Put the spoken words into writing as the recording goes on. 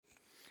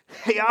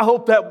Hey, I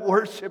hope that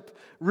worship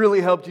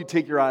really helped you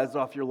take your eyes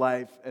off your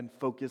life and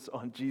focus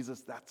on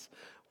Jesus. That's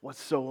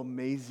what's so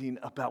amazing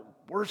about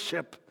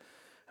worship.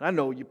 And I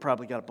know you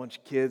probably got a bunch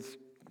of kids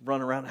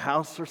running around the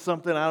house or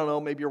something. I don't know,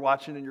 maybe you're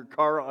watching in your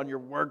car on your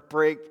work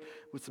break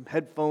with some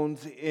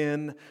headphones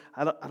in.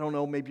 I don't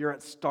know, maybe you're at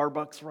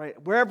Starbucks, right?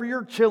 Wherever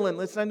you're chilling,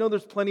 listen, I know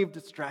there's plenty of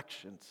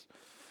distractions.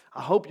 I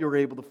hope you're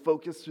able to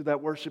focus through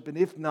that worship, and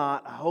if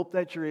not, I hope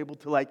that you're able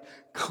to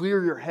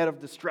clear your head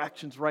of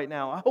distractions right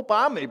now. I hope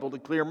I'm able to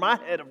clear my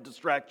head of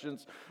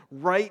distractions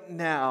right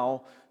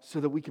now so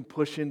that we can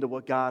push into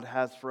what God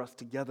has for us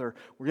together.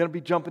 We're going to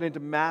be jumping into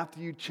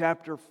Matthew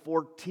chapter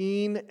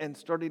 14 and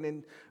starting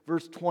in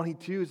verse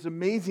 22. It's an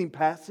amazing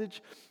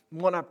passage,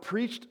 one I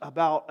preached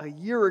about a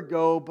year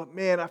ago, but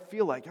man, I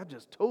feel like I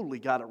just totally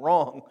got it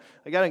wrong.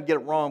 I didn't get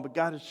it wrong, but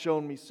God has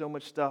shown me so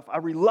much stuff. I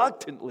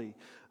reluctantly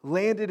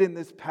landed in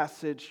this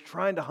passage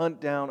trying to hunt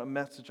down a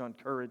message on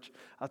courage.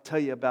 I'll tell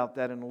you about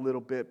that in a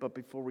little bit, but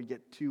before we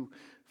get too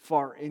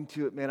far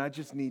into it, man, I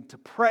just need to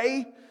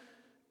pray,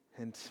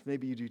 and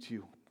maybe you do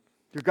too.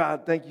 Dear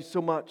God, thank you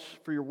so much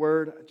for your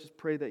word. I just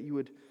pray that you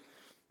would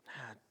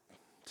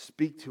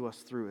speak to us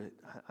through it.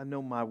 I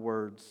know my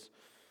words,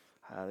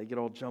 they get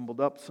all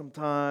jumbled up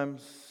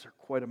sometimes. They're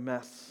quite a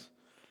mess,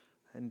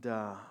 and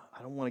I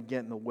don't want to get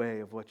in the way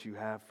of what you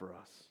have for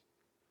us.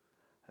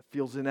 It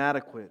feels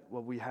inadequate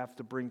what we have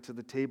to bring to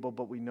the table,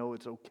 but we know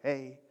it's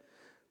okay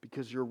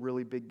because you're a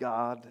really big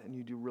God and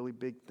you do really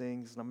big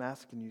things. And I'm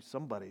asking you,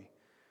 somebody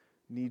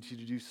needs you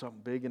to do something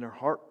big in their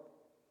heart.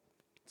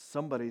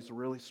 Somebody's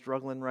really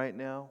struggling right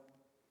now,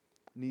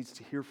 needs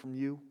to hear from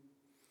you.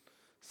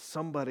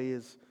 Somebody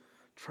is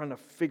trying to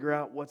figure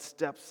out what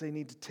steps they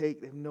need to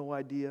take. They have no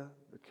idea.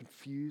 They're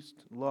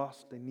confused,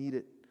 lost. They need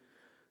it.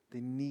 They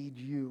need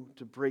you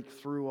to break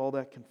through all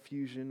that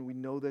confusion. We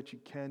know that you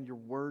can. Your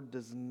word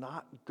does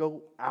not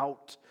go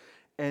out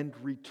and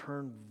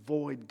return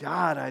void.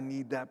 God, I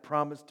need that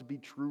promise to be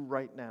true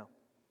right now.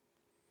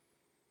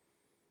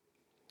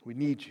 We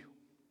need you.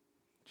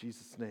 In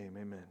Jesus' name,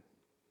 amen.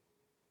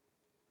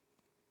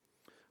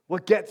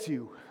 What gets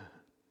you?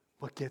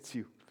 What gets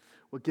you?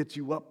 What gets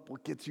you up?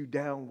 What gets you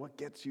down? What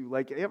gets you?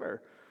 You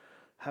ever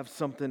have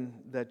something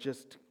that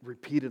just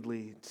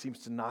repeatedly seems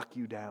to knock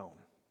you down?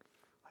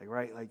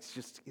 It's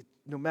just,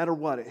 no matter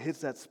what, it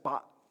hits that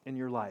spot in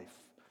your life,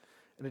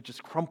 and it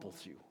just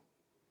crumples you.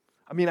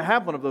 I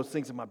have one of those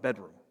things in my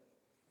bedroom.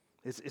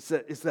 It's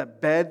that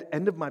bed,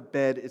 end of my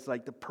bed is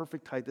like the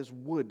perfect height, this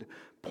wood,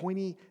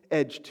 pointy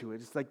edge to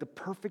it. It's like the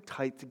perfect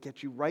height to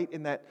get you right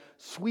in that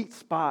sweet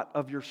spot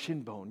of your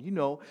shin bone.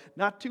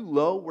 Not too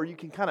low where you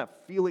can kind of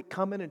feel it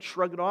coming and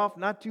shrug it off.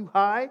 Not too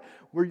high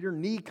where your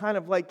knee kind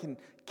of can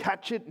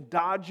catch it and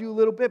dodge you a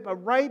little bit. But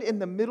right in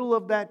the middle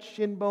of that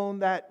shin bone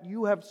that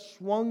you have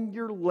swung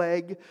your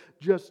leg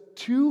just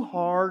too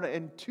hard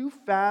and too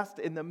fast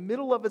in the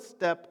middle of a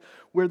step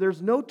where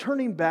there's no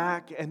turning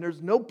back and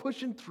there's no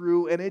pushing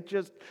through, and it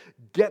just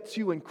gets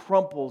you and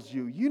crumples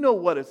you. You know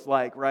what it's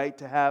like, right?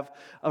 To have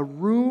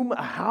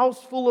a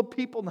house full of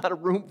people, not a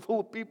room full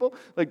of people.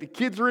 The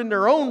kids are in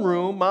their own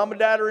room, mom and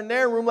dad are in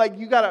their room.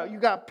 You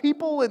got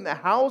people in the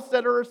house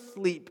that are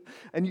asleep,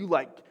 and you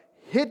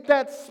hit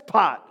that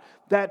spot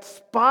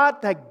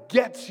that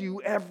gets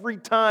you every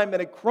time,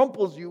 and it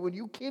crumples you, and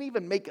you can't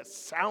even make a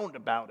sound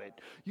about it.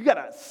 You got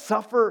to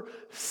suffer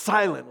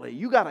silently.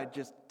 You got to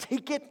just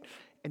take it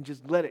and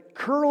just let it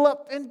curl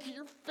up into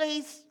your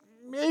face.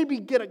 Maybe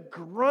get a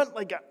grunt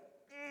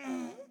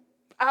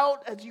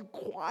out as you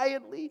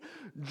quietly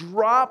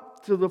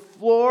drop to the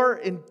floor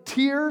in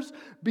tears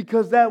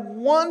because that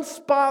one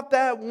spot,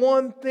 that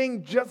one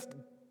thing just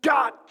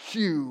got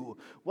you.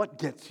 What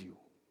gets you?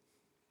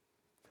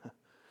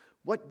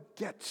 What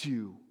gets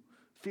you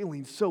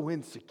feeling so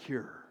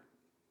insecure?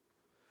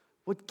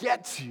 What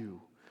gets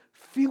you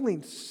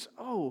feeling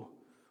so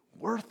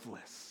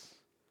worthless?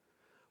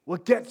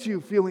 What gets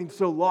you feeling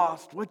so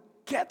lost? What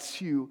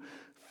gets you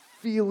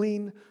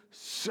feeling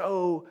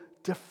so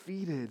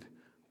defeated?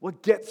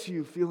 What gets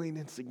you feeling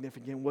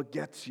insignificant? What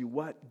gets you?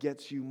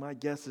 My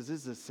guess is this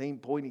is the same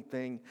pointy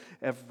thing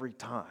every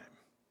time.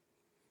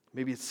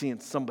 Maybe it's seeing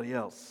somebody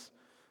else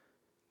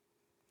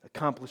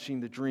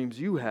accomplishing the dreams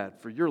you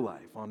had for your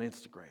life on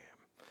Instagram.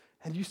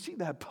 And you see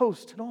that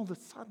post, and all of a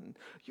sudden,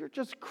 you're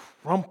just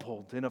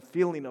crumpled in a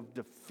feeling of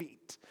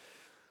defeat.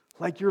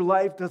 Your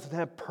life doesn't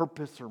have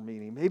purpose or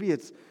meaning. Maybe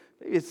it's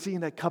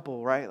seeing that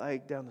couple,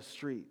 right, down the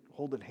street,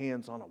 holding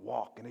hands on a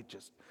walk, and it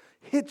just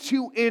hits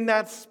you in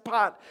that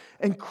spot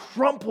and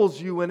crumples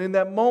you. And in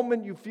that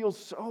moment, you feel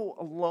so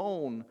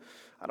alone.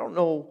 I don't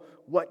know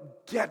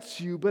what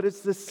gets you, but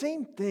it's the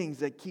same things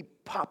that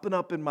keep popping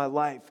up in my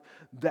life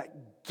that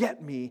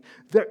get me.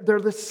 They're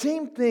the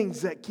same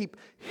things that keep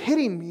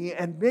hitting me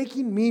and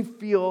making me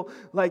feel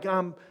like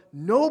I'm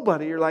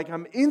nobody, or like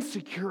I'm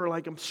insecure,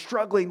 like I'm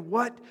struggling.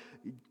 What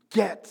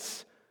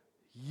gets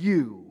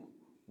you?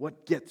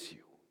 What gets you?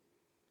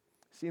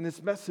 See, in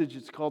this message,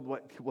 it's called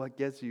What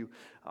Gets You.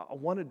 I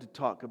wanted to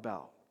talk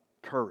about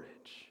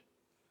courage,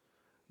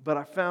 but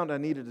I found I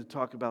needed to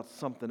talk about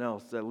something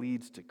else that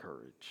leads to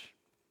courage.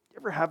 You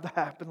ever have that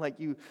happen? Like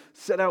you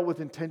set out with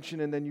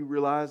intention and then you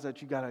realize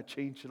that you got to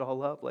change it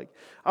all up. Like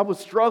I was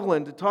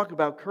struggling to talk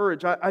about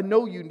courage. I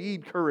know you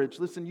need courage.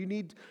 Listen, you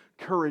need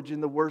courage in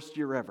the worst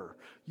year ever.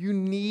 You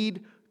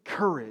need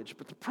courage.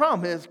 But the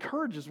problem is,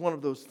 courage is one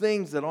of those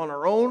things that on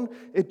our own,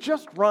 it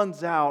just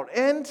runs out.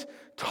 And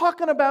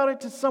talking about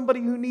it to somebody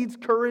who needs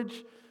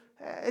courage,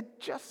 it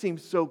just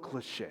seems so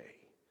cliche.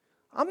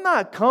 I'm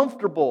not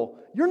comfortable.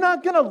 You're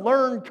not going to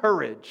learn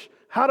courage,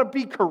 how to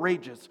be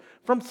courageous,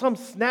 from some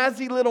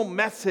snazzy little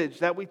message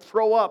that we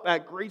throw up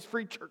at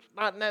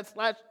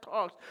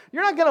gracefreechurch.net/talks.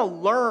 You're not going to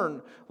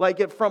learn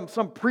like it from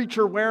some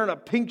preacher wearing a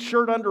pink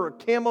shirt under a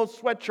camo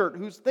sweatshirt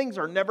whose things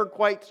are never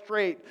quite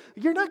straight.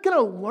 You're not going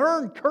to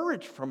learn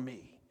courage from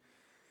me.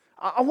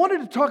 I wanted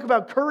to talk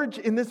about courage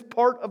in this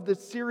part of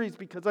this series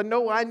because I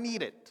know I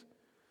need it.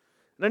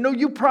 And I know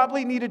you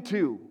probably need it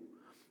too.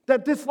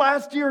 That this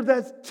last year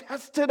has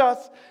tested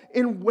us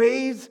in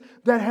ways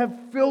that have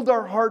filled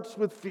our hearts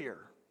with fear.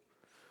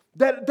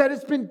 That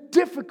it's been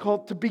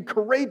difficult to be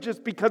courageous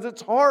because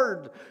it's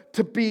hard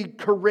to be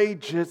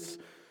courageous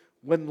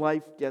when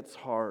life gets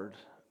hard.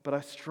 But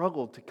I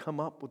struggled to come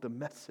up with a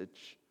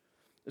message.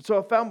 And so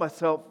I found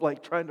myself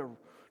like trying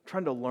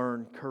to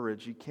learn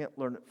courage. You can't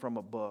learn it from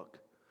a book.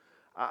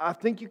 I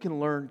think you can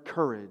learn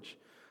courage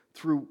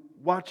through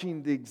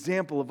watching the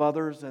example of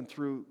others and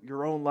through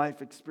your own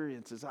life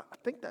experiences. I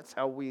think that's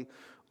how we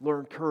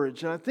learn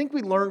courage. And I think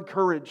we learn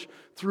courage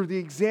through the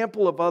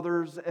example of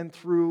others and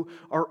through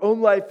our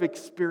own life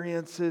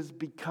experiences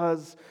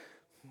because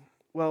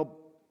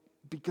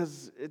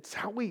it's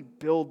how we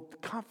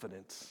build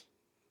confidence.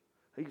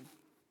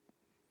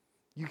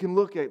 You can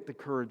look at the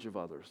courage of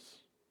others.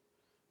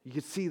 You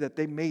can see that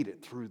they made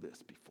it through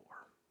this before.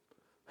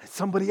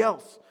 Somebody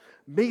else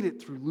made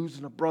it through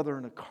losing a brother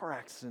in a car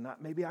accident.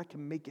 Maybe I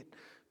can make it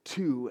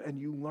too. And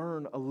you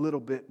learn a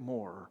little bit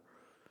more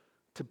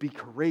to be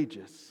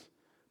courageous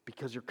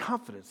because your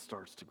confidence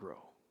starts to grow.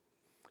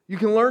 You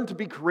can learn to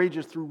be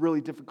courageous through really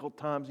difficult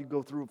times. You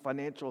go through a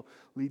financially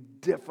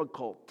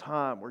difficult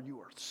time where you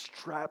are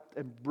strapped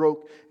and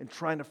broke and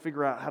trying to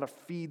figure out how to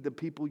feed the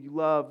people you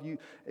love.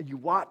 And you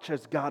watch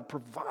as God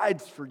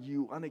provides for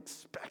you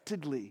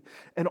unexpectedly.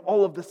 And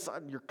all of a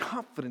sudden, your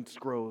confidence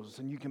grows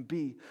and you can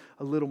be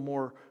a little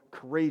more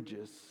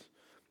courageous.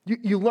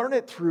 You learn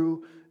it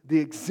through the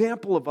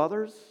example of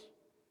others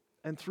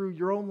and through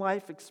your own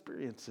life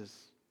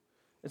experiences.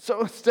 And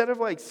so instead of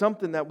like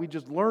something that we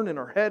just learn in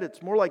our head,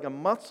 it's more like a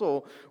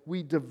muscle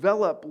we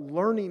develop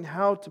learning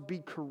how to be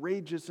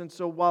courageous. And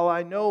so while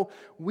I know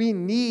we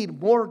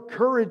need more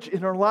courage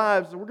in our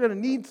lives, and we're going to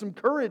need some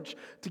courage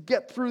to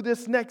get through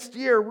this next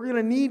year, we're going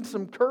to need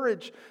some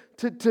courage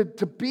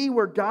to be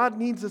where God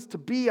needs us to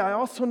be. I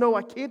also know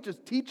I can't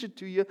just teach it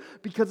to you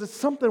because it's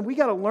something we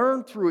got to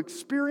learn through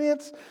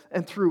experience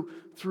and through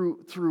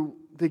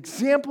the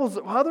examples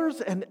of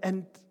others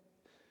and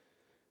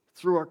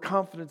through our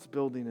confidence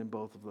building in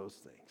both of those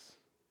things.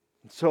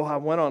 And so I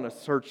went on a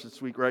search this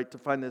week, right, to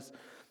find this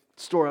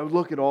story. I would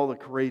look at all the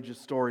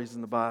courageous stories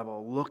in the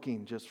Bible,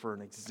 looking just for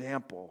an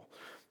example,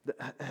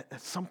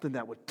 something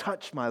that would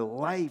touch my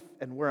life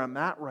and where I'm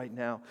at right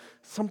now,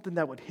 something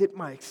that would hit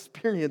my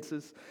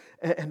experiences.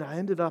 And I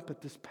ended up at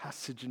this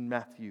passage in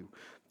Matthew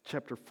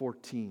chapter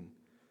 14.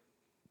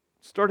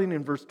 Starting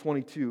in verse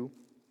 22,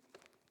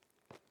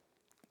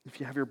 if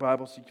you have your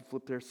Bible, so you can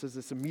flip there, it says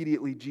this: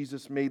 immediately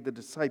Jesus made the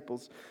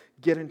disciples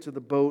get into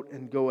the boat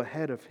and go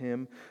ahead of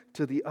him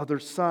to the other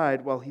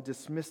side while he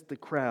dismissed the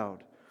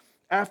crowd.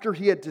 After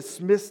he had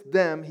dismissed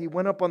them, he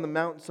went up on the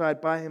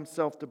mountainside by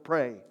himself to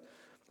pray.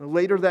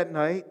 Later that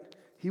night,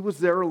 he was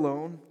there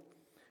alone,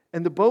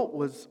 and the boat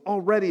was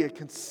already a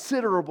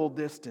considerable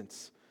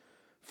distance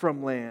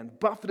from land,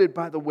 buffeted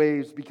by the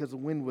waves because the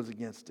wind was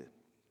against it.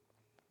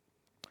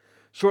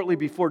 Shortly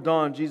before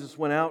dawn, Jesus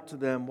went out to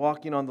them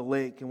walking on the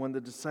lake, and when the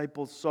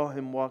disciples saw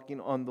him walking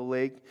on the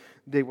lake,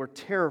 they were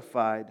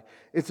terrified.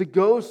 "It's a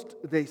ghost,"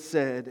 they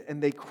said,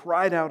 and they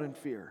cried out in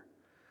fear.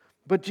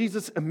 But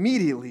Jesus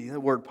immediately, the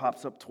word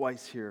pops up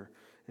twice here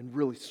in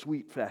really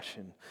sweet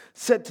fashion,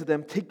 said to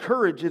them, "Take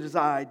courage, it is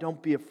I,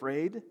 don't be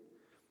afraid."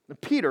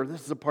 And Peter,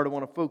 this is the part I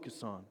want to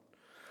focus on.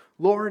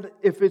 "Lord,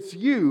 if it's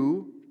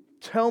you,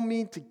 tell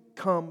me to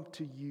come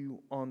to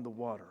you on the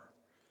water."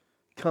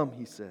 "Come,"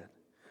 he said.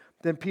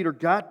 Then Peter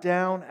got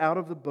down out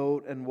of the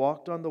boat and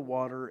walked on the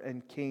water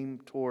and came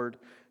toward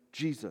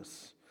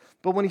Jesus.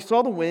 But when he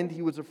saw the wind,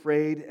 he was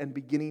afraid, and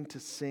beginning to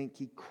sink,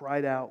 he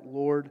cried out,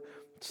 "Lord,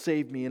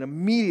 save me." And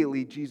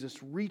immediately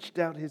Jesus reached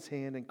out his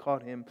hand and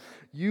caught him.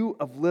 "You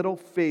of little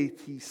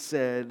faith," he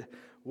said,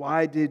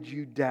 "why did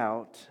you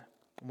doubt?"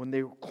 When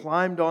they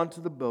climbed onto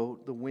the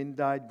boat, the wind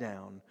died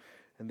down,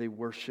 and they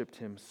worshiped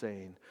him,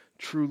 saying,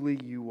 "Truly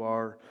you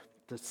are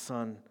the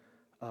Son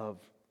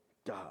of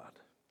God."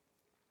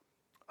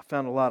 I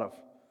found a lot of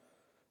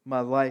my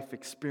life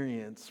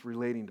experience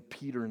relating to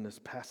Peter in this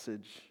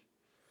passage.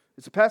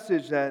 It's a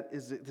passage that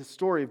is the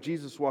story of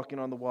Jesus walking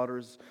on the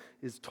waters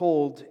is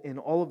told in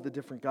all of the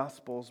different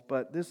Gospels,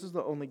 but this is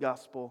the only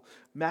Gospel,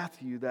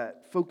 Matthew,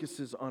 that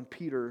focuses on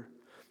Peter.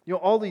 You know,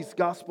 all these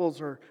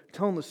Gospels are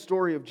telling the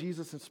story of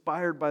Jesus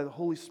inspired by the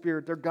Holy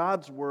Spirit. They're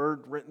God's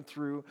Word written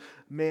through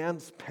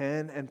man's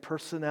pen and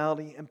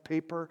personality and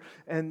paper.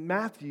 And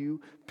Matthew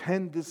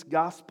penned this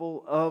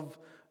Gospel of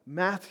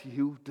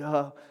Matthew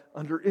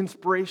under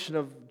inspiration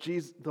of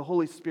Jesus, the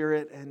Holy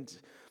Spirit. And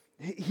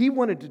he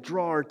wanted to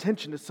draw our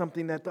attention to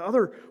something that the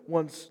other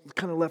ones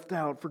kind of left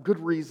out for good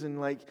reason.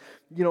 Like,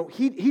 you know,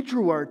 he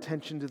drew our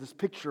attention to this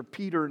picture of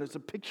Peter, and it's a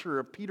picture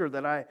of Peter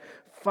that I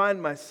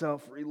find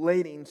myself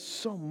relating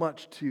so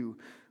much to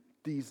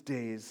these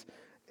days.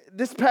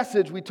 This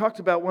passage, we talked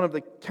about one of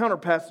the counter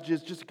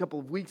passages just a couple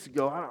of weeks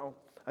ago.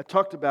 I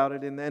talked about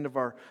it in the end of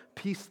our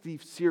Peace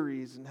Thief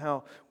series and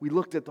how we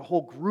looked at the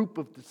whole group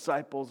of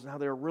disciples and how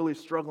they were really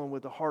struggling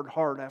with a hard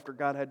heart after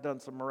God had done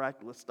some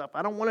miraculous stuff.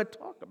 I don't want to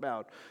talk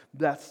about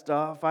that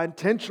stuff. I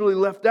intentionally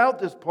left out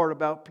this part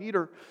about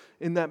Peter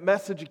in that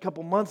message a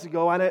couple months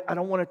ago. I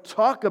don't want to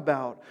talk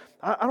about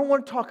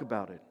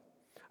it.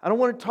 I don't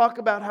want to talk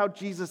about how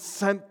Jesus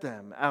sent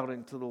them out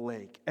into the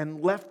lake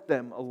and left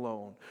them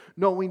alone,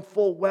 knowing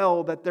full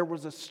well that there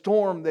was a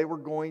storm they were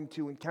going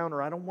to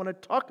encounter. I don't want to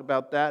talk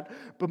about that,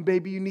 but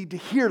maybe you need to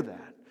hear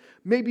that.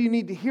 Maybe you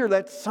need to hear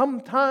that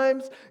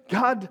sometimes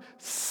God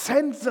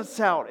sends us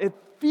out. It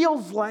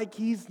feels like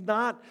He's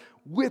not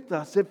with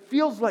us. It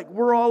feels like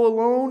we're all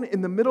alone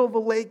in the middle of a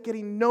lake,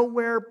 getting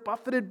nowhere,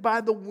 buffeted by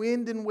the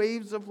wind and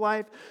waves of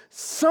life.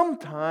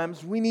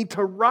 Sometimes we need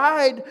to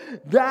ride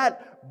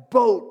that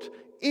boat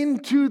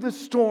into the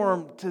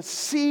storm to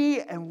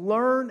see and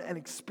learn and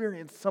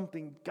experience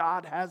something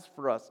God has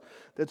for us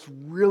that's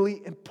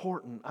really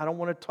important. I don't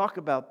want to talk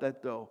about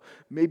that though.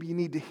 Maybe you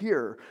need to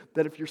hear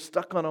that if you're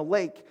stuck on a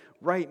lake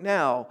right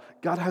now,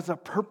 God has a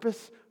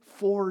purpose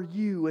for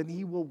you and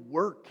He will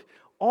work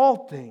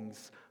all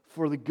things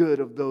for the good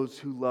of those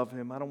who love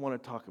Him. I don't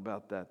want to talk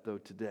about that though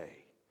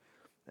today.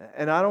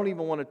 And I don't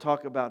even want to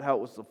talk about how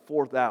it was the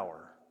fourth hour.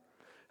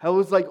 How it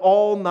was like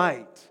all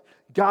night.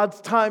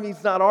 God's timing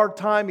is not our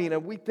timing,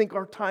 and we think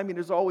our timing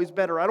is always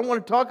better. I don't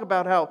want to talk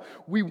about how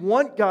we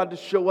want God to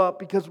show up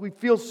because we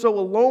feel so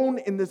alone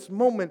in this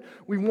moment.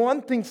 We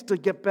want things to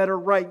get better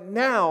right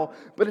now,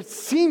 but it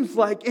seems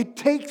like it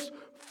takes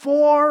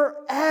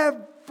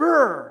forever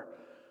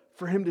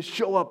for Him to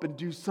show up and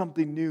do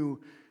something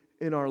new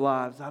in our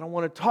lives. I don't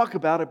want to talk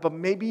about it, but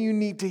maybe you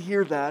need to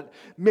hear that.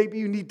 Maybe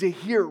you need to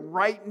hear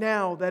right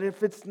now that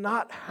if it's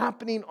not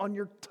happening on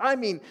your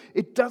timing,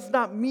 it does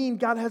not mean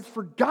God has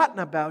forgotten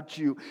about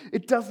you.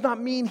 It does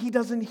not mean He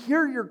doesn't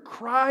hear your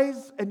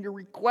cries and your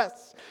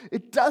requests.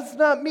 It does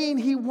not mean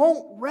He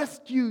won't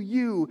rescue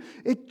you.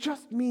 It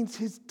just means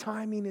His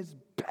timing is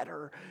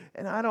better.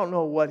 And I don't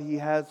know what He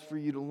has for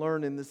you to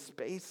learn in this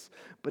space,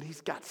 but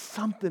He's got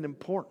something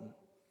important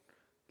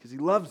because He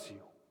loves you.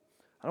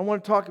 I don't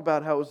want to talk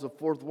about how it was the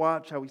fourth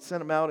watch, how He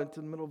sent them out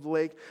into the middle of the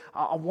lake.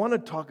 I want to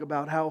talk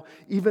about how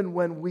even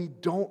when we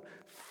don't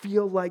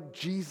feel like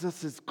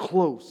Jesus is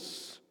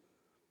close,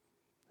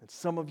 and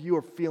some of you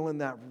are feeling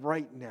that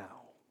right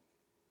now,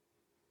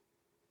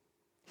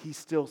 He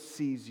still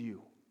sees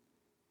you.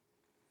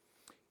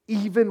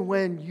 Even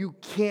when you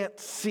can't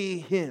see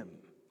Him,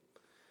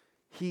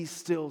 He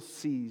still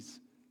sees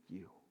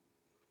you.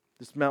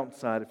 This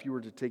mountainside, if you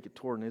were to take a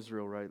tour in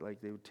Israel, right, like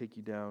they would take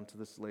you down to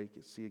this lake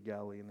at Sea of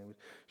Galilee, and they would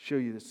show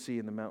you the sea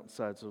and the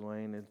mountainsides of the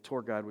land, and the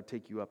tour guide would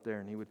take you up there,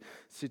 and he would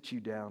sit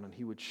you down, and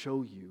he would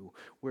show you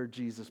where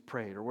Jesus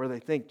prayed, or where they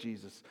think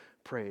Jesus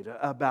prayed,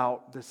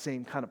 about the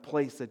same kind of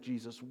place that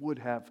Jesus would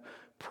have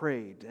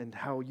prayed, and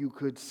how you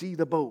could see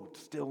the boat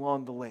still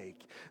on the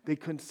lake. They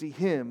couldn't see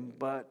Him,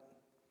 but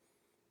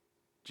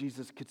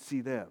Jesus could see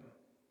them.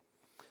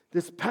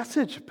 This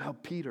passage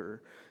about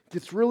Peter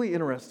gets really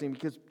interesting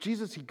because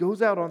Jesus, He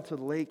goes out onto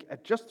the lake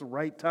at just the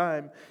right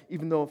time,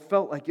 even though it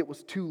felt like it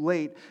was too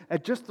late.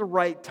 At just the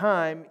right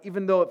time,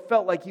 even though it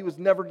felt like He was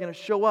never going to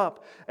show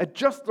up. At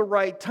just the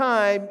right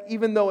time,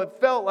 even though it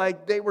felt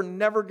like they were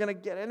never going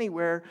to get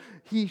anywhere,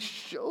 He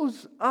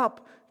shows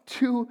up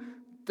to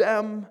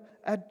them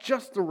at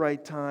just the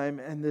right time,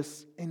 and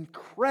this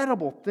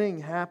incredible thing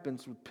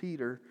happens with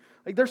Peter.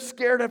 Like, they're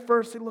scared at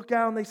first. They look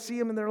out and they see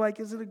Him and they're like,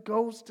 is it a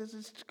ghost? Is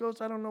it a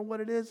ghost? I don't know what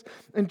it is.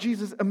 And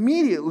Jesus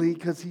immediately,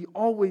 because He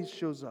always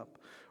shows up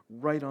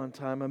right on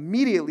time,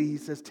 immediately He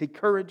says, take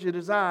courage, it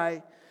is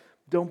I.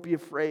 Don't be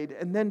afraid.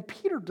 And then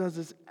Peter does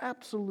this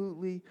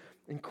absolutely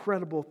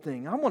incredible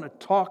thing. I want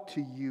to talk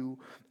to you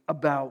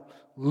about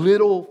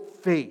little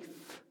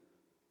faith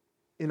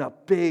in a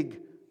big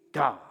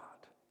God.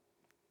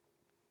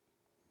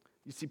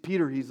 You see,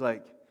 Peter, he's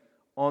like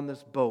on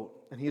this boat.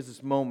 And he has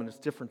this moment. It's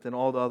different than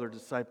all the other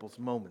disciples'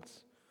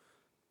 moments.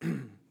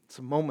 It's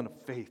a moment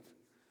of faith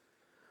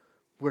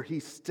where he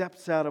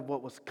steps out of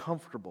what was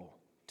comfortable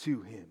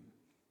to him,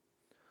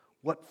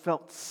 what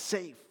felt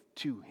safe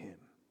to him,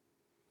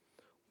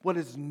 what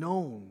is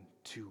known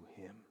to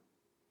him,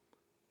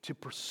 to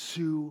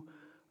pursue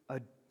a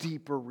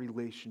deeper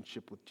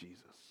relationship with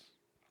Jesus.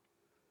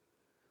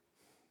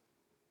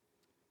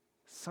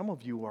 Some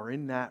of you are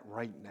in that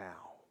right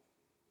now.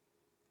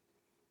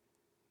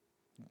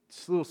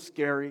 It's a little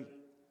scary.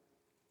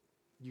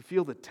 You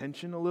feel the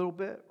tension a little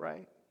bit,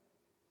 right?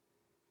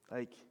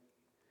 Like,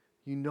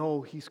 you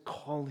know He's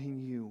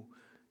calling you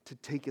to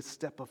take a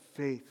step of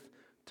faith,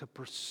 to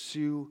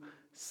pursue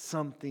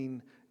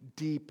something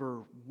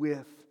deeper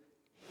with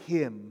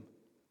Him.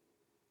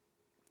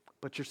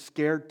 But you're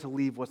scared to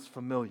leave what's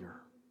familiar.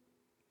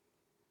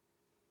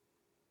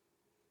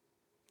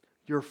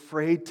 You're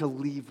afraid to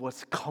leave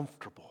what's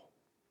comfortable.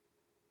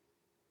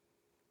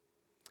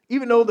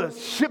 Even though the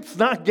ship's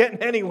not getting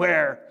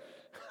anywhere.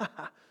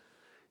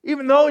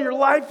 Even though your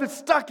life is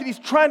stuck and He's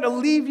trying to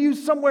leave you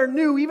somewhere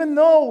new. Even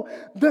though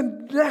the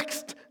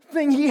next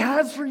thing He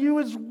has for you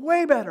is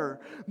way better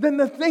than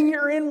the thing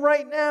you're in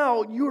right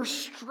now. You're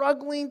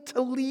struggling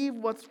to leave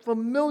what's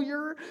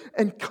familiar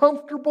and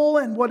comfortable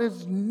and what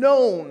is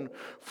known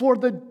for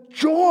the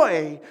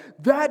joy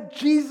that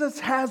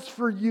Jesus has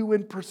for you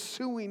in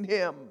pursuing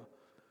Him.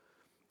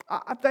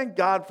 I thank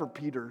God for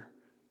Peter,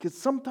 because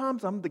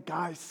sometimes I'm the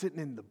guy sitting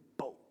in the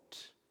boat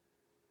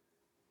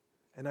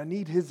and I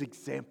need his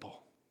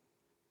example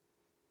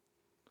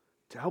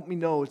to help me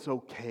know it's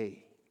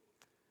okay.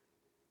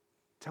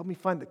 To help me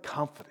find the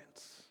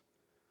confidence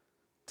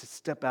to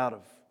step out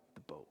of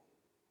the boat.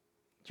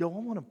 Yo, I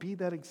want to be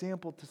that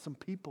example to some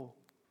people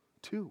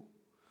too.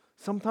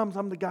 Sometimes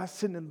I'm the guy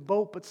sitting in the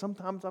boat, but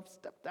sometimes I've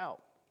stepped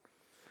out.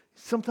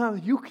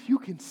 Sometimes you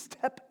can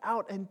step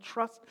out and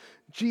trust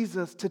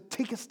Jesus to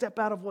take a step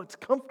out of what's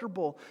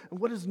comfortable and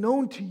what is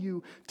known to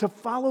you, to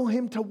follow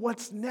Him to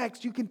what's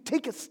next. You can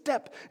take a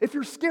step. If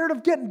you're scared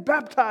of getting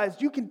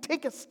baptized, you can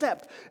take a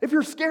step. If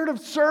you're scared of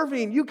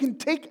serving, you can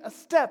take a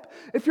step.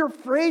 If you're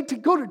afraid to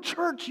go to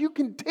church, you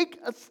can take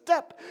a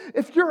step.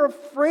 If you're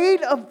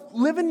afraid of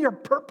living your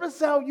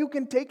purpose out, you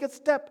can take a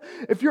step.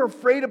 If you're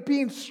afraid of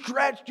being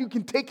stretched, you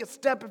can take a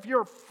step. If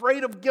you're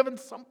afraid of giving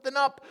something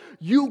up,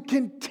 you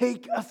can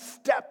take a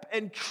step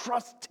and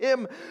trust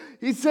Him.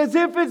 He says,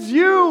 if it's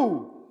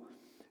you,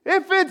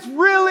 if it's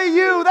really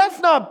you, that's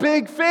not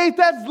big faith,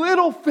 that's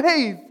little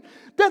faith.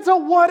 That's a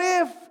what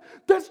if.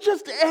 That's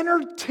just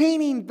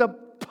entertaining the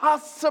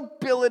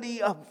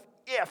possibility of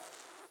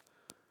if.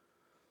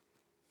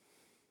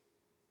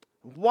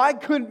 Why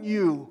couldn't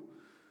you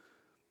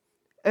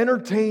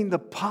entertain the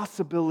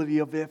possibility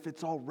of if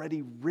it's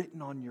already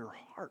written on your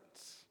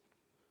hearts?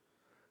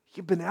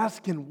 You've been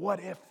asking what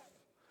if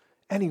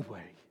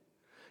anyway.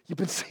 You've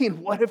been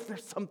saying, what if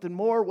there's something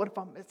more? What if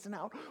I'm missing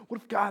out?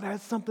 What if God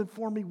has something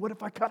for me? What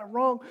if I got it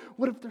wrong?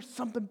 What if there's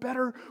something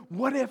better?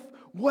 What if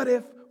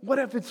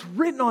it's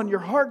written on your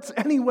hearts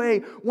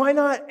anyway? Why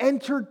not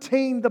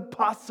entertain the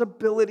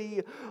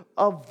possibility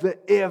of the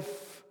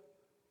if?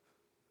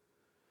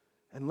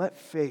 And let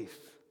faith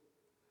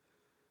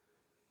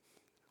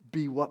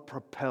be what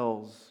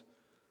propels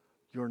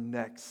your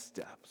next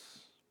steps.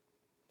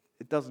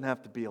 It doesn't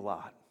have to be a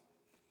lot.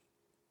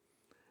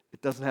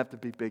 It doesn't have to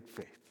be big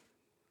faith.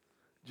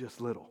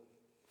 Just little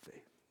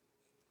faith.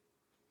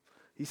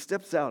 He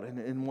steps out, and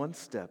in one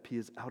step, he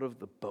is out of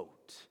the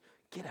boat.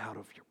 Get out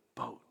of your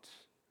boat.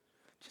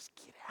 Just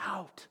get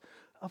out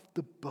of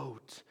the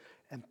boat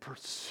and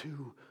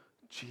pursue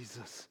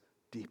Jesus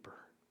deeper.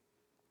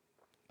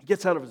 He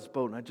gets out of his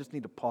boat, and I just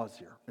need to pause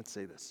here and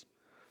say this.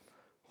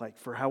 Like,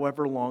 for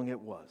however long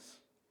it was,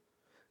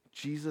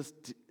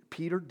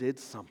 Peter did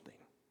something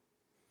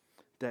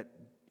that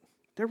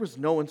there was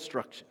no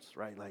instructions,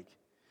 right? Like,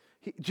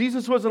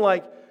 Jesus wasn't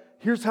like,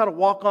 here's how to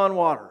walk on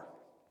water.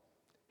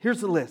 Here's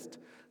the list.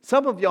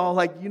 Some of y'all,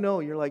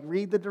 you're like,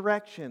 read the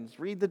directions.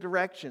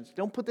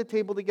 Don't put the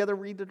table together,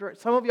 read the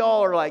directions. Some of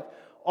y'all are like,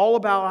 all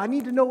about, I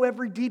need to know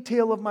every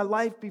detail of my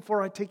life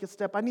before I take a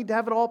step. I need to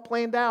have it all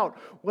planned out.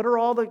 What are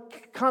all the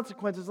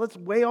consequences? Let's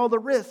weigh all the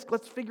risks.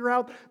 Let's figure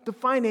out the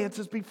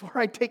finances before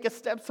I take a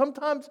step.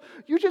 Sometimes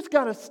you just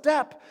got to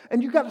step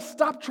and you got to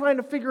stop trying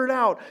to figure it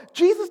out.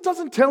 Jesus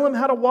doesn't tell him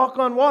how to walk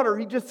on water.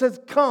 He just says,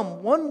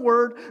 come, one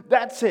word,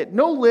 that's it.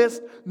 No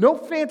list, no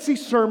fancy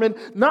sermon,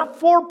 not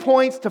 4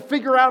 points to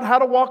figure out how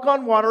to walk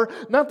on water,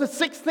 not the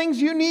 6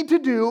 things you need to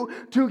do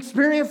to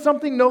experience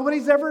something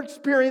nobody's ever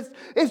experienced.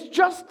 It's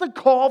just the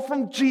call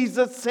from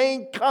Jesus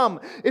saying,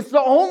 come. It's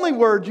the only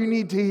word you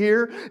need to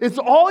hear. It's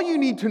all you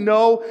need to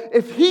know.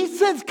 If He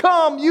says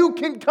come, you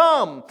can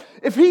come.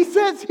 If He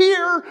says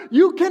here,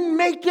 you can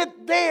make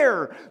it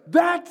there.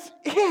 That's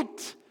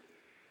it.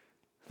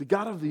 The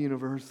God of the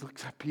universe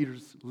looks at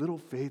Peter's little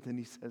faith and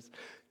He says,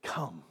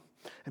 come.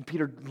 And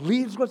Peter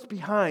leaves what's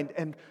behind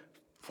and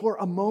for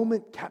a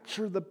moment,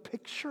 capture the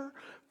picture.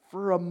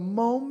 For a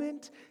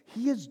moment,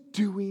 he is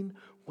doing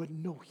what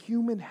no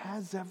human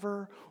has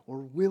ever or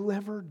will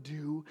ever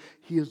do.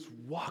 He is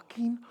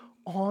walking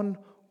on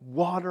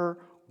water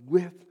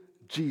with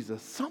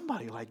Jesus.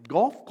 Somebody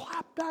golf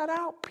clap that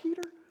out,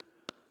 Peter.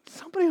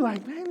 Somebody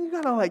man, you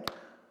gotta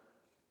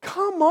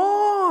come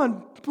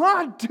on.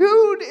 My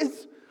dude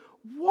is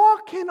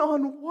walking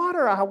on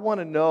water. I want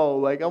to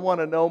know. I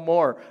want to know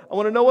more. I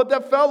want to know what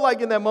that felt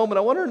like in that moment.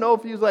 I want to know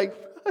if he was like,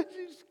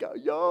 you just go,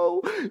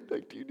 yo,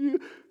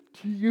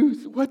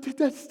 what did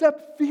that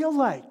step feel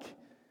like?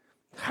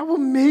 How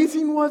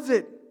amazing was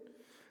it?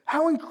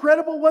 How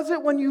incredible was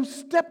it when you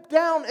stepped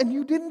down and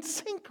you didn't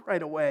sink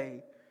right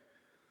away?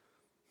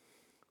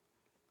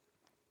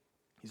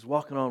 He's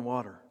walking on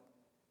water.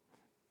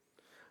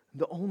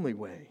 The only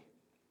way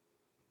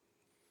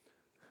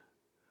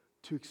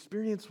to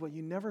experience what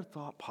you never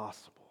thought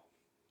possible,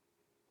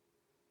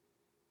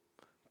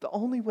 the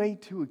only way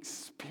to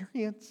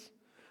experience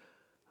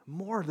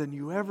more than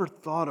you ever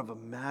thought of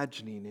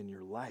imagining in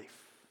your life,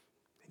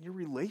 in your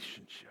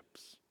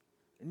relationships,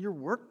 in your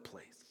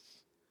workplace,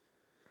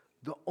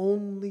 the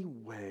only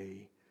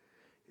way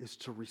is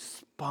to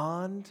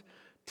respond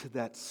to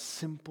that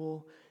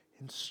simple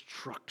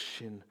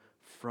instruction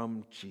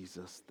from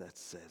Jesus that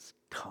says,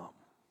 come.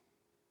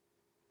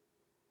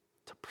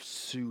 To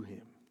pursue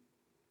Him.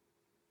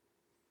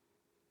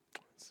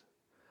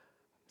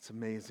 It's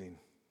amazing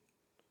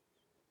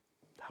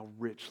how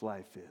rich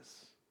life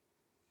is.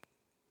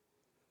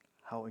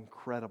 How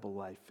incredible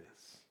life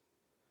is.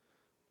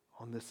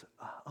 On this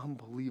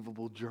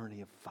unbelievable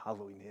journey of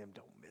following Him,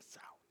 don't miss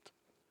out.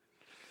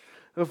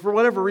 For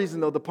whatever reason,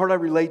 though, the part I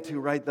relate to,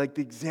 right, like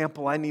the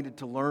example I needed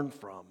to learn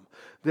from,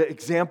 the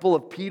example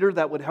of Peter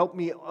that would help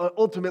me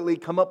ultimately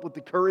come up with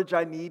the courage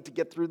I need to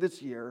get through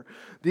this year,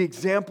 the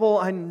example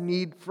I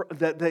need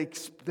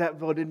that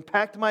would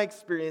impact my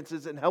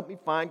experiences and help me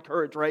find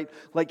courage, right,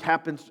 like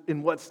happens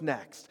in what's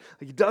next.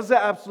 Like he does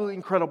that absolutely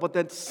incredible, but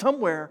then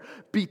somewhere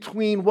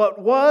between what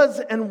was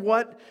and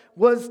what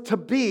was to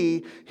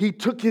be, he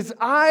took his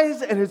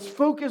eyes and his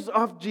focus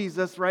off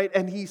Jesus, right,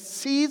 and he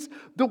sees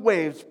the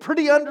waves.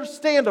 Pretty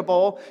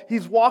understandable.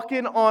 He's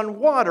walking on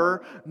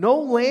water, no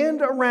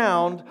land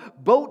around,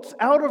 boats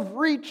out of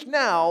reach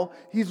now.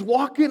 He's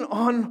walking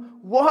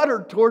on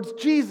water towards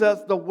Jesus.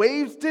 The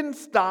waves didn't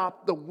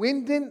stop. The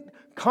wind didn't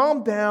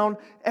calm down.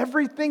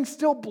 Everything's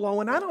still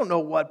blowing. I don't know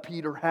what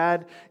Peter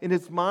had in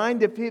his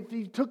mind. If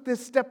he took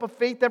this step of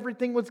faith,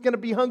 everything was going to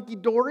be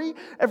hunky-dory.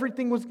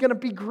 Everything was going to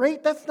be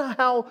great. That's not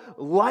how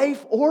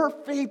life or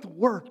faith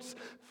works.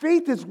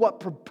 Faith is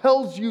what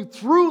propels you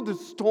through the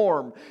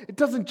storm. It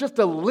doesn't just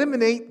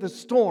eliminate the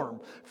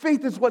storm.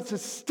 Faith is what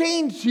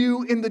sustains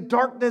you in the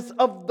darkness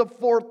of the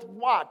fourth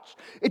watch.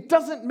 It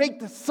doesn't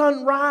make the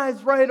sun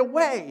rise right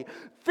away.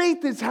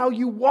 Faith is how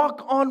you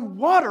walk on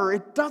water.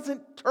 It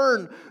doesn't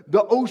turn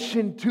the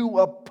ocean to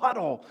a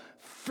puddle.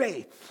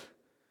 Faith.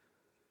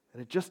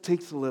 And it just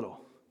takes a little.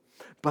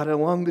 But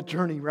along the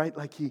journey, right,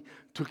 like he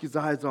took his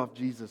eyes off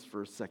Jesus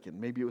for a second.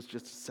 Maybe it was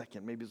just a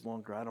second, maybe it's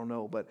longer, I don't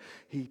know. But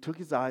he took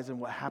his eyes, and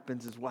what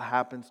happens is what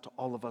happens to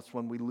all of us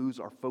when we lose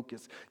our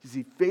focus. You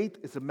see, faith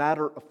is a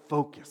matter of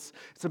focus.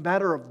 It's a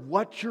matter of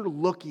what you're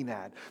looking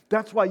at.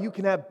 That's why you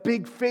can have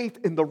big faith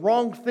in the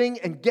wrong thing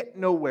and get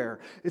nowhere.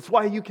 It's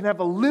why you can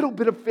have a little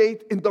bit of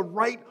faith in the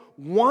right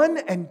one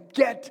and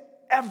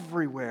get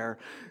everywhere.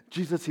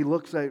 Jesus, he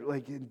looks at,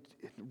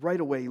 right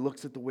away, he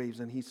looks at the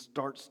waves and he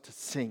starts to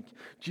sink.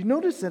 Do you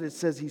notice that it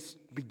says he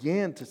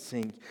began to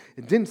sink?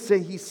 It didn't say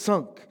he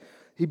sunk.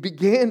 He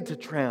began to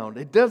drown.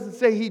 It doesn't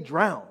say he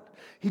drowned.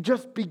 He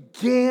just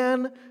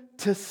began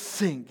to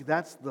sink.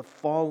 That's the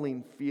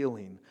falling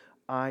feeling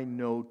I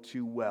know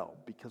too well,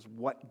 because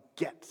what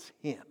gets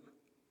him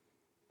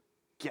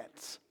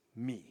gets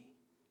me.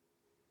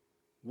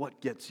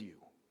 What gets you?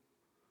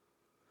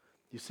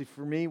 You see,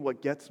 for me,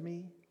 what gets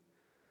me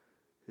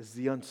is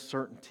the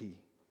uncertainty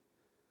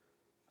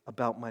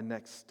about my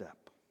next step.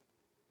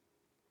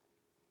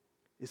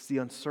 It's the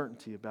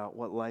uncertainty about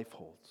what life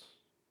holds.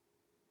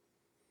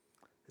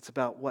 It's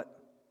about what's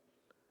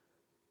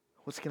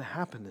going to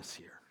happen this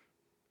year.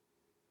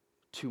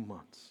 2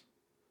 months.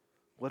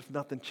 What if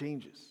nothing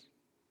changes?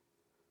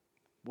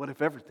 What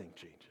if everything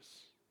changes?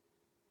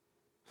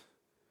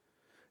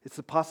 It's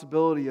the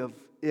possibility of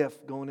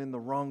if going in the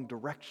wrong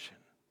direction.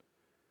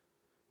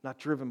 Not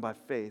driven by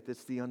faith.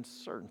 It's the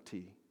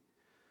uncertainty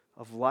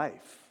of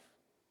life,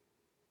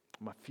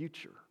 my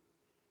future.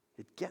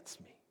 It gets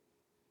me.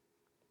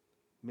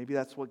 Maybe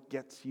that's what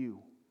gets you.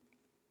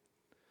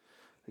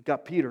 It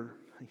got Peter,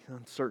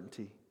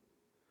 uncertainty.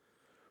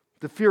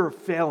 The fear of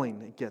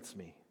failing, it gets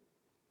me.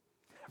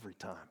 Every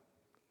time.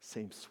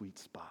 Same sweet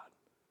spot.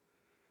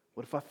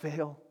 What if I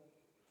fail?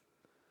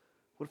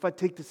 What if I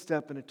take this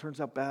step and it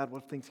turns out bad?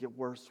 What if things get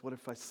worse? What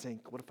if I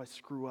sink? What if I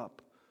screw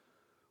up?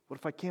 What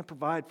if I can't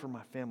provide for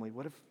my family?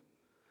 What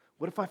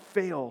if I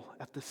fail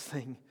at this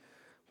thing?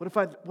 What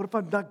if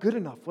I'm not good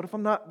enough? What if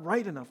I'm not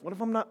right enough? What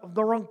if I'm not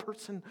the wrong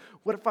person?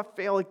 What if I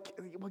fail?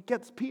 What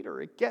gets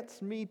Peter? It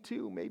gets me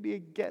too. Maybe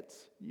it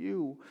gets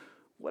you.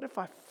 What if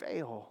I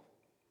fail?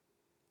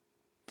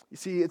 You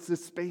see, it's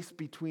this space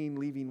between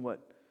leaving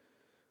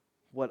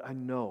what I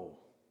know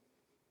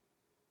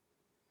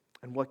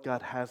and what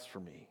God has for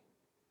me.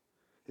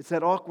 It's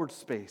that awkward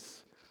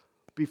space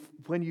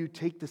when you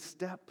take the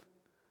step,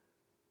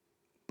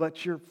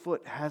 but your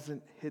foot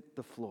hasn't hit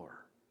the floor.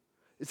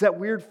 It's that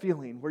weird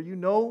feeling where you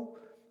know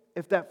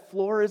if that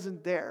floor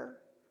isn't there,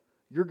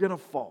 you're going to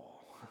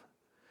fall.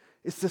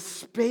 It's the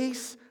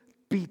space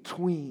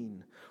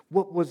between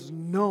what was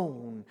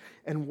known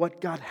and what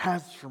God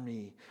has for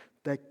me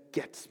that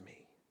gets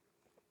me.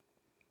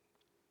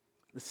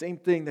 The same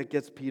thing that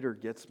gets Peter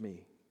gets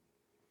me.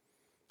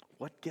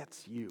 What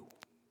gets you?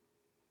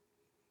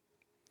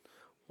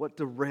 What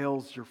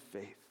derails your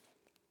faith?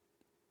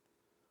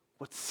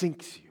 what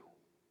sinks you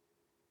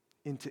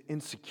into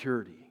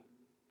insecurity,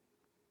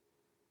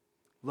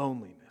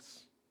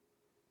 loneliness,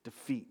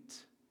 defeat,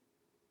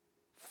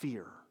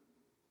 fear,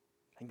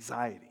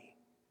 anxiety,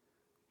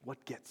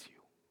 what gets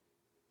you?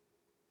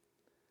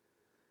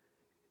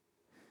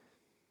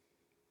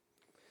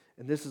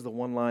 And this is the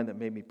one line that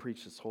made me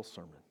preach this whole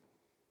sermon.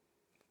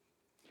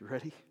 You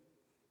ready?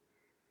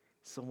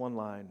 It's the one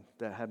line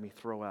that had me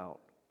throw out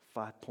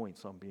 5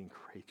 points on being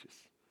courageous.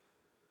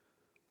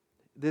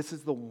 This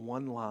is the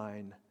one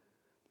line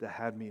that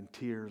had me in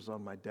tears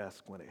on my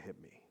desk when it hit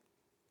me.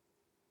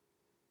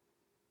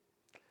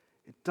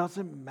 It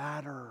doesn't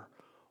matter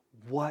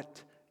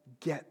what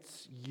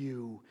gets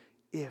you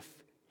if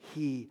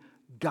he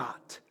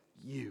got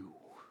you.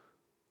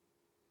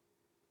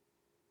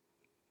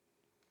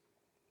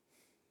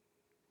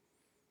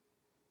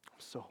 I'm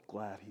so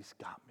glad he's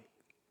got me.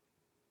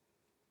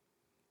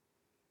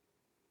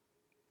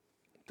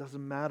 It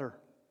doesn't matter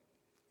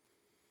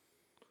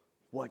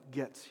what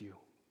gets you.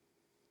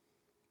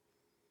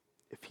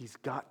 If he's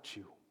got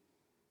you,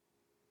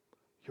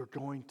 you're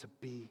going to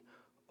be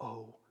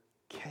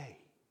okay.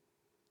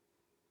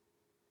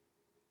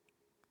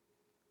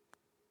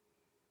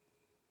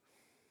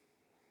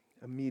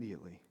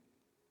 Immediately,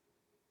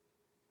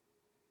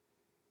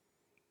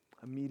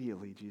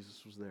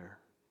 Jesus was there.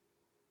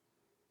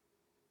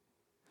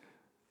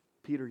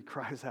 Peter, he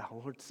cries out,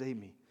 Lord, save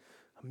me.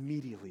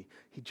 Immediately,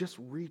 he just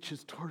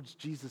reaches towards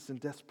Jesus in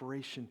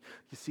desperation.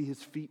 You see,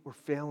 his feet were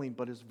failing,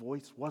 but his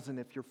voice wasn't.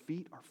 If your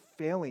feet are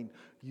failing,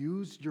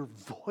 use your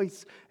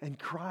voice and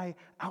cry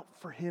out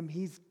for him.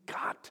 He's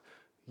got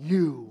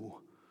you.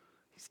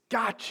 He's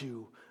got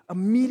you.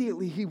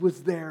 Immediately he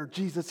was there,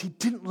 Jesus. He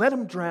didn't let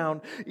him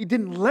drown. He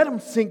didn't let him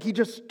sink. He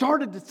just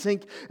started to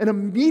sink. And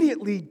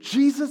immediately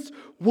Jesus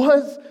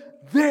was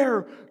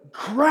there,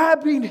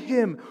 grabbing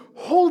him,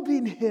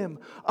 holding him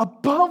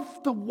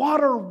above the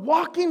water,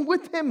 walking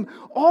with him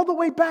all the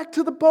way back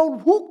to the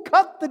boat. Who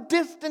cut the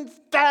distance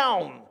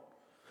down?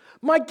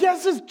 My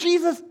guess is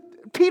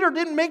Peter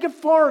didn't make it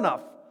far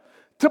enough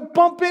to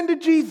bump into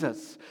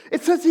Jesus.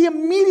 It says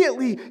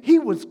he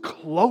was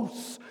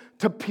close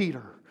to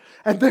Peter.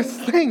 And this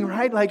thing,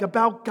 right, like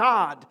about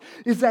God,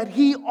 is that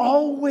he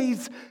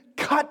always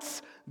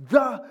cuts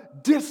the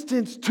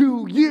distance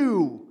to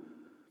you.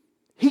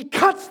 He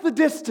cuts the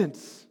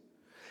distance.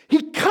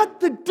 He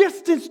cut the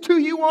distance to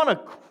you on a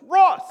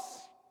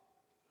cross.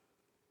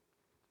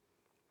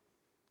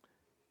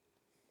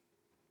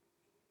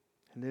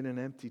 And in an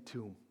empty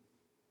tomb.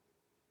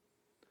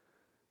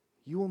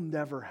 You will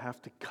never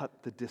have to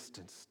cut the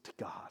distance to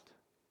God.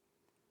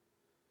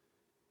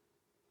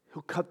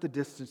 He'll cut the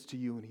distance to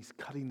you, and he's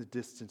cutting the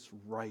distance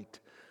right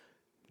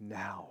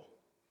now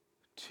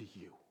to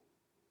you.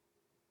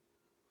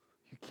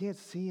 You can't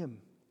see him,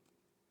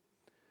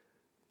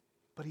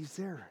 but he's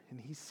there, and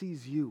he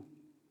sees you.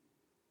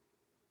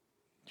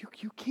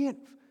 You can't,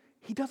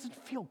 he doesn't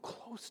feel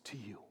close to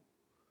you,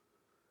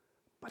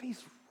 but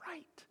he's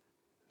right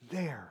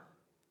there.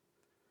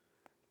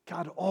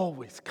 God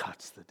always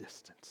cuts the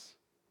distance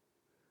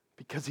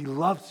because he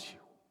loves you.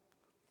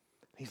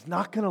 He's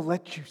not going to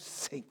let you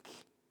sink.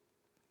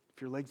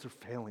 If your legs are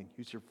failing,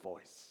 use your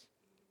voice.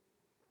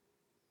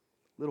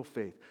 Little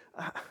faith.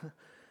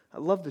 I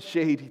love the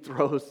shade he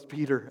throws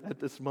Peter at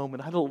this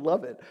moment. I don't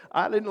love it.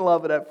 I didn't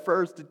love it at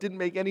first. It didn't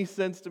make any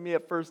sense to me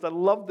at first. I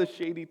love the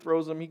shade he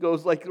throws him. He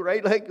goes like,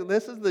 right, like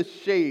this is the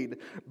shade.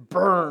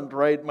 Burned,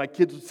 right? My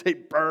kids would say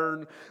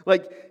burn.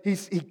 Like he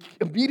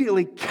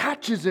immediately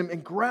catches him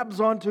and grabs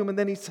onto him, and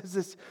then he says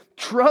this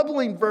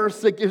troubling verse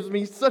that gives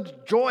me such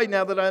joy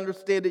now that I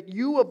understand it.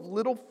 You of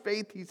little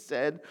faith, he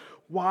said,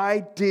 why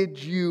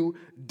did you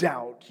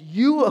doubt?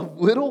 You of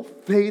little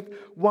faith,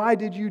 why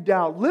did you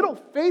doubt? Little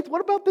faith,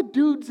 what about the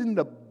dudes in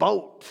the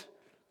boat?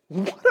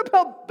 What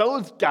about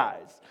those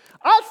guys?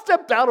 I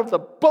stepped out of the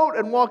boat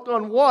and walked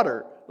on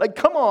water. Like,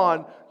 come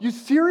on, you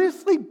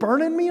seriously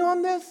burning me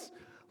on this?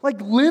 Like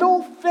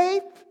little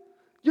faith?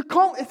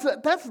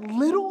 That's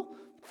little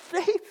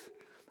faith?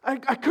 I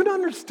couldn't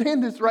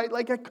understand this, right?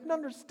 Like I couldn't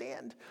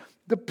understand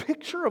the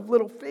picture of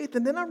little faith.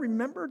 And then I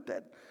remembered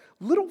that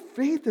little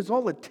faith is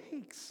all it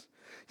takes.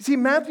 You see,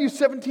 Matthew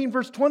 17,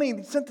 verse 20,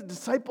 he sent the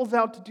disciples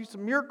out to do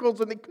some miracles,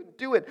 and they couldn't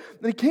do it.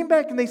 And they came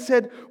back and they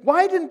said,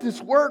 why didn't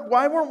this work?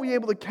 Why weren't we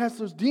able to cast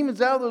those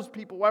demons out of those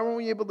people? Why weren't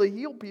we able to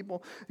heal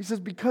people? He says,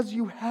 because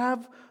you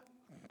have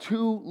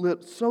so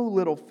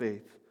little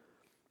faith.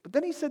 But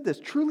then he said this,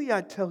 truly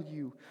I tell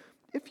you,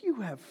 if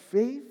you have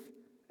faith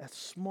as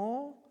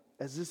small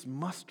as this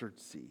mustard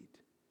seed,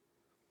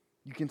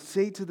 you can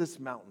say to this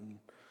mountain,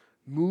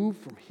 move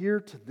from here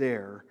to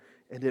there,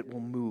 and it will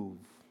move.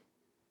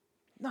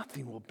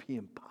 Nothing will be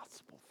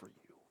impossible for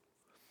you.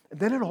 And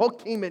then it all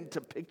came into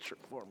picture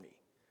for me.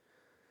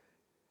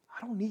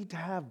 I don't need to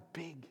have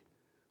big,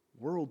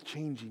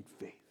 world-changing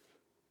faith.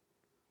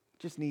 I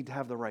just need to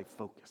have the right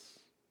focus.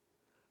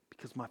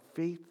 Because my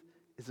faith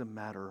is a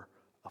matter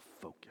of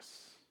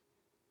focus.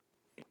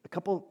 A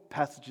couple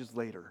passages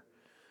later,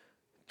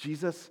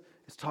 Jesus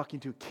is talking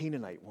to a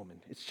Canaanite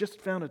woman. It's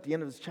just found at the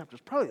end of this chapter.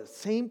 It's probably the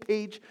same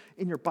page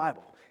in your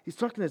Bible. He's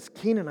talking to this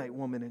Canaanite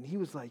woman, and he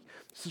was like,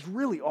 this is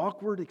really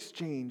awkward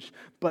exchange,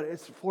 but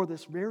it's for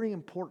this very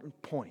important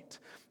point.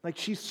 Like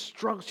she's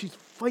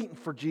fighting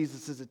for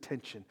Jesus'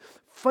 attention,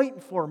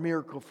 fighting for a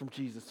miracle from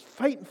Jesus,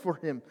 fighting for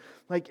him.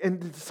 And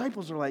the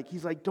disciples are like,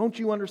 he's like, don't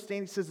you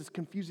understand? He says this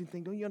confusing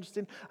thing, don't you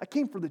understand? I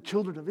came for the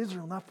children of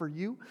Israel, not for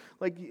you.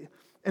 And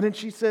then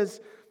she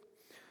says,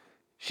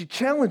 she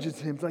challenges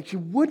him, like she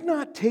would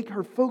not take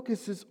her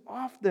focuses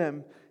off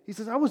them. He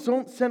says, I was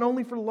sent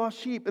only for the lost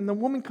sheep. And the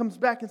woman comes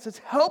back and says,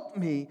 help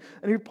me.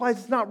 And he replies,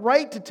 it's not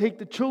right to take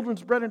the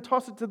children's bread and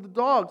toss it to the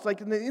dogs.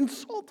 Like an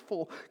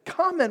insultful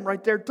comment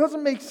right there. It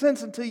doesn't make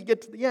sense until you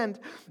get to the end.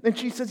 And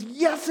she says,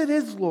 yes, it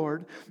is,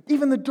 Lord.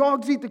 Even the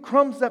dogs eat the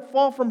crumbs that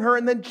fall from her.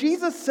 And then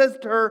Jesus says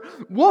to her,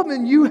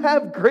 woman, you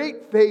have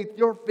great faith.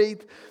 Your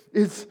faith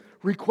is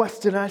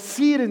requested. And I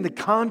see it in the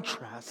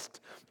contrast,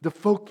 the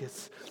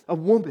focus. A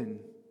woman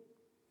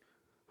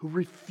who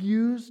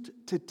refused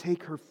to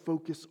take her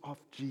focus off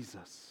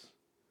Jesus,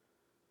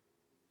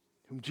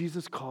 whom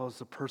Jesus calls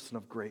a person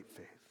of great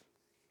faith,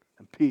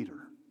 and Peter,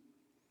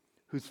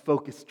 whose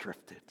focus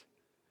drifted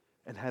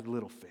and had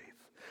little faith.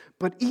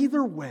 But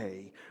either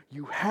way,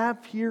 you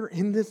have here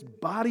in this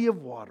body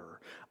of water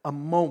a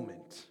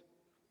moment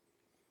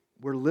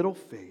where little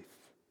faith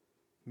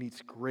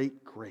meets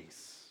great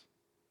grace,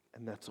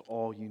 and that's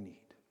all you need.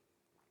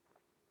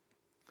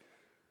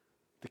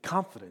 The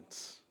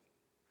confidence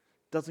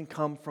doesn't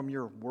come from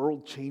your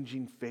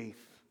world-changing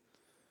faith,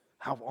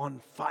 how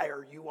on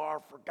fire you are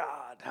for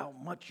God, how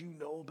much you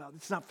know about it.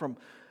 It's not from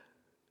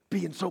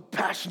being so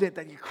passionate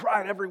that you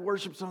cry at every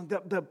worship song.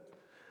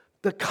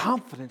 The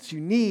confidence you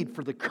need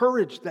for the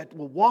courage that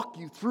will walk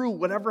you through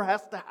whatever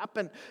has to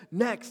happen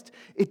next,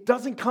 it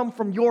doesn't come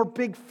from your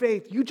big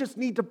faith. You just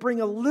need to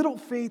bring a little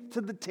faith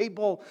to the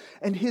table,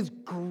 and His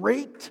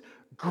great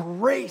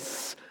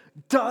grace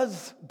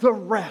does the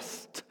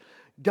rest.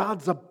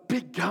 God's a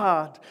big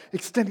God,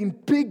 extending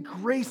big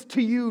grace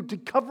to you to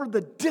cover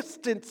the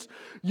distance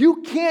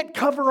you can't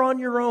cover on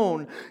your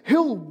own.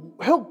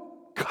 He'll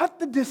cut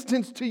the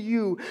distance to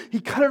you. He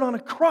cut it on a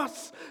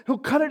cross. He'll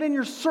cut it in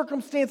your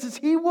circumstances.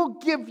 He will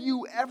give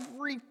you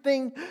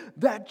everything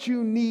that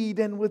you need.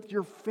 And with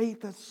your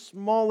faith as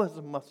small as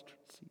a mustard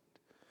seed,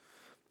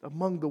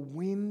 among the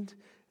wind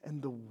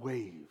and the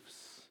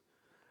waves,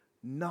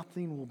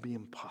 nothing will be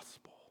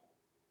impossible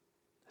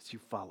as you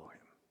follow Him.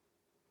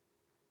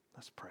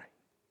 Let's pray.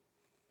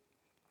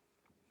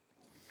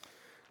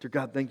 Dear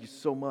God, thank you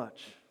so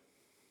much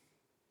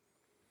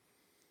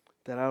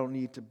that I don't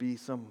need to be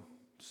some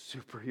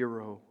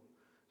superhero.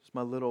 Just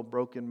my little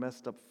broken,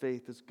 messed up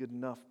faith is good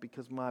enough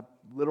because my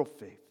little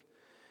faith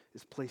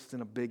is placed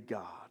in a big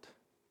God.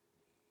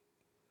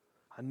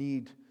 I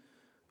need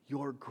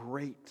your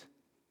great,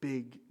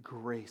 big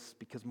grace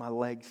because my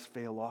legs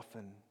fail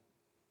often.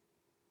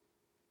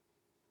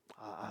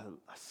 I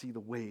see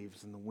the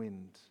waves and the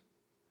wind.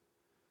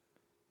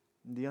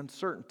 The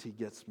uncertainty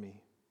gets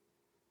me.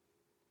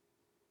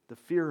 The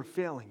fear of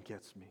failing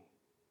gets me.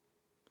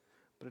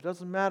 But it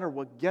doesn't matter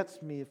what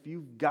gets me if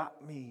you've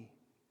got me,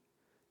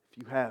 if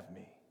you have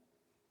me.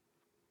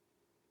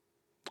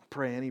 I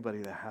pray anybody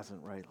that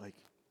hasn't, right, like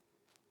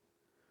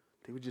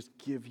they would just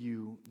give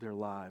you their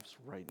lives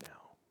right now.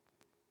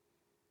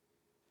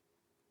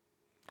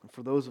 And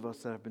for those of us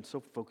that have been so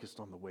focused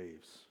on the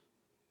waves,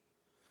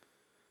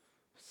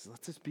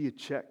 let this be a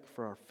check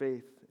for our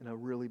faith in a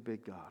really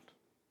big God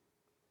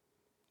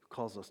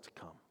calls us to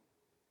come.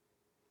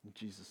 In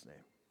Jesus' name,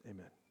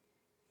 amen.